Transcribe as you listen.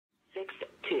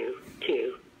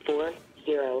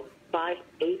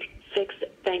40586.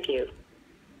 Thank you.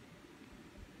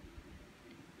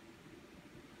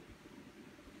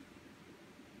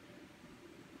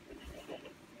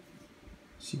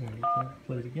 See if I can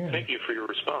play it again. Thank you for your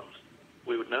response.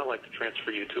 We would now like to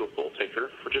transfer you to a poll taker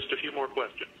for just a few more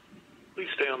questions. Please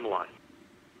stay on the line.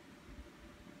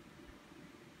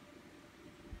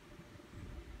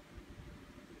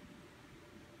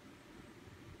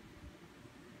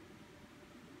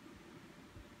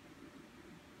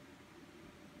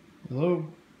 Hello?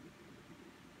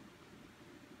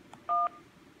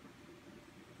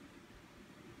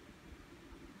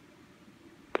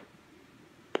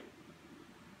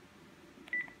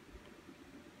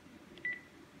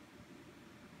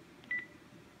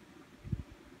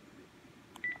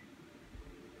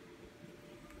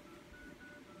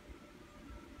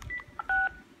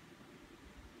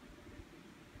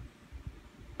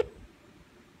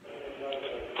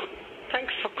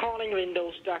 Thanks for calling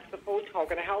Windows Tech Support. How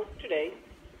can I help today?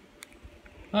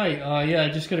 Hi, yeah, I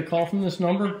just got a call from this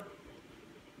number.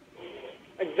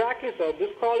 Exactly, sir. This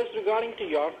call is regarding to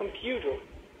your computer.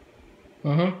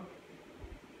 Uh-huh.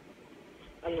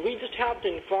 And we just have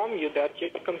to inform you that your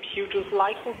computer's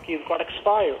license keys got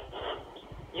expired.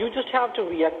 You just have to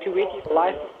reactivate your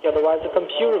license key, otherwise the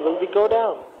computer will go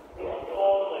down.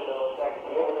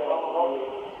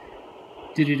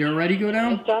 Did it already go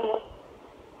down? Understand what?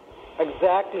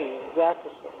 Exactly, sir.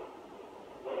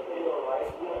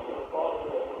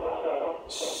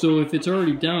 So if it's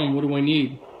already down, what do I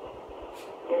need?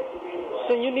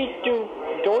 So you need to,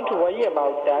 don't worry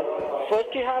about that.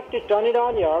 First you have to turn it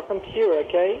on your computer,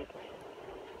 okay?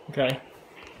 Okay.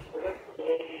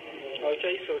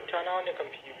 Okay, so turn on your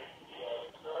computer.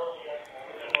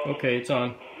 Okay, it's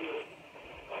on.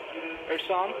 It's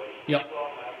on? Yep.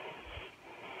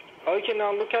 Okay,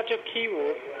 now look at your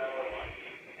keyboard.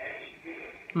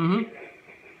 Mm-hmm.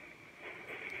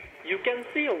 You can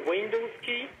see a Windows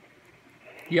key.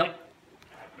 Yep.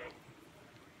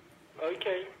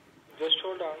 Okay, just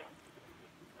hold on.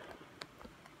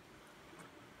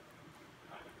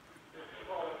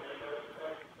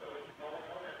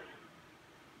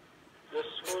 Just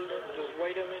hold on, just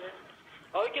wait a minute.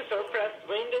 Okay, sir, press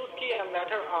Windows key and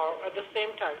letter R at the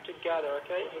same time together,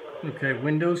 okay? Okay,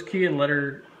 Windows key and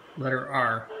letter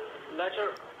R.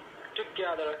 Letter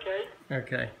together, okay?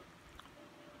 Okay.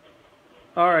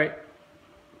 Alright.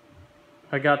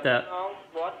 I got that. Now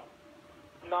what?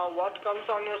 Now what comes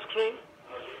on your screen?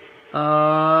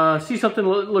 See something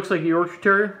looks like a Yorkshire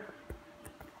Terrier?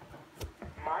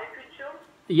 My picture?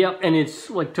 Yep, and it's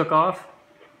like took off.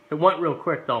 It went real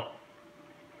quick though.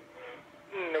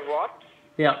 What?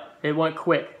 Yeah, it went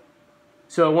quick.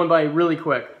 So it went by really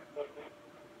quick.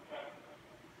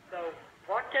 So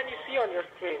what can you see on your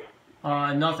screen?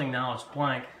 Nothing now, it's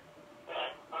blank.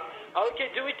 Okay,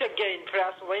 do it again.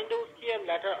 Press Windows key and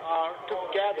letter R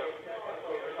together.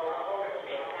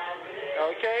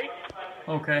 Okay?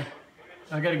 Okay.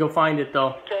 I gotta go find it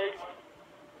though. Okay.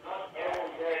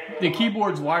 The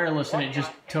keyboard's wireless and it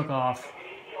just took off.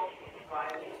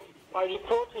 I'm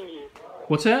reporting you.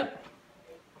 What's that?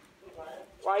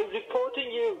 I'm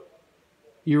reporting you.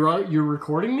 You're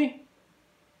recording me?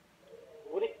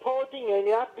 Reporting in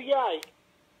the FBI.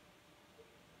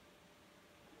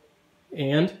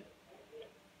 And?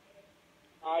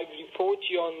 I report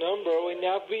your number in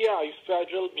FBI,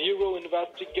 Federal Bureau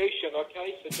Investigation,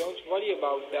 okay? So don't worry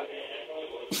about that.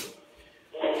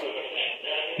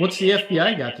 What's the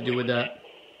FBI got to do with that?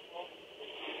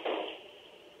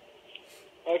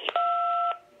 Okay.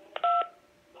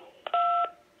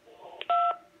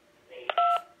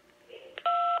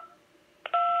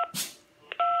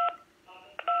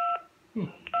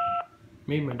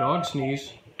 Made my dog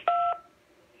sneeze.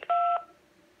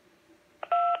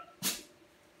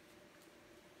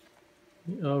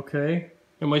 Okay.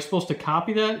 Am I supposed to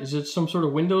copy that? Is it some sort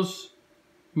of Windows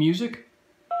music?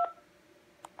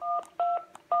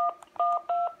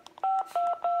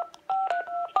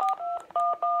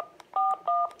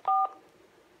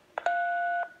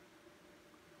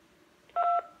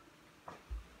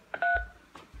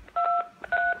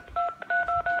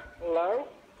 Hello?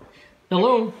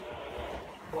 Hello?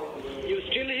 You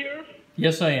still here?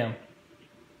 Yes, I am.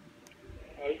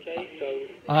 Okay, so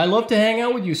I love to hang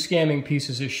out with you scamming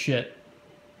pieces of shit.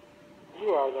 you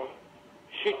are the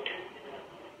shit.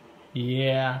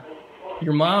 Yeah.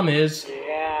 Your mom is.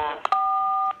 Yeah.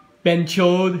 Ben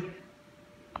Chode.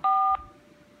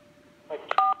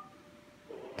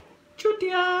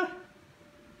 Chutia.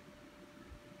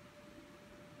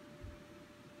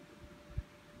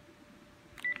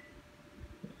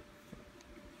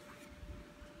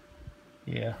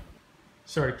 Yeah.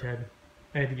 Sorry, Ted.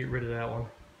 I had to get rid of that one.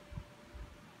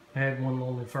 I had One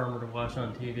Lonely Farmer to watch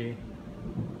on TV.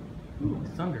 Ooh,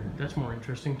 thunder. That's more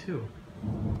interesting too.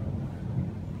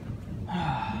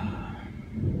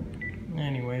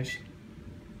 Anyways.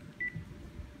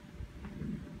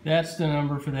 That's the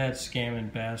number for that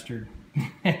scamming bastard.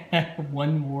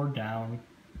 One more down.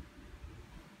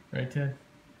 Right, Ted?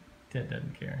 Ted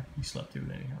doesn't care. He slept through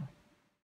it anyhow.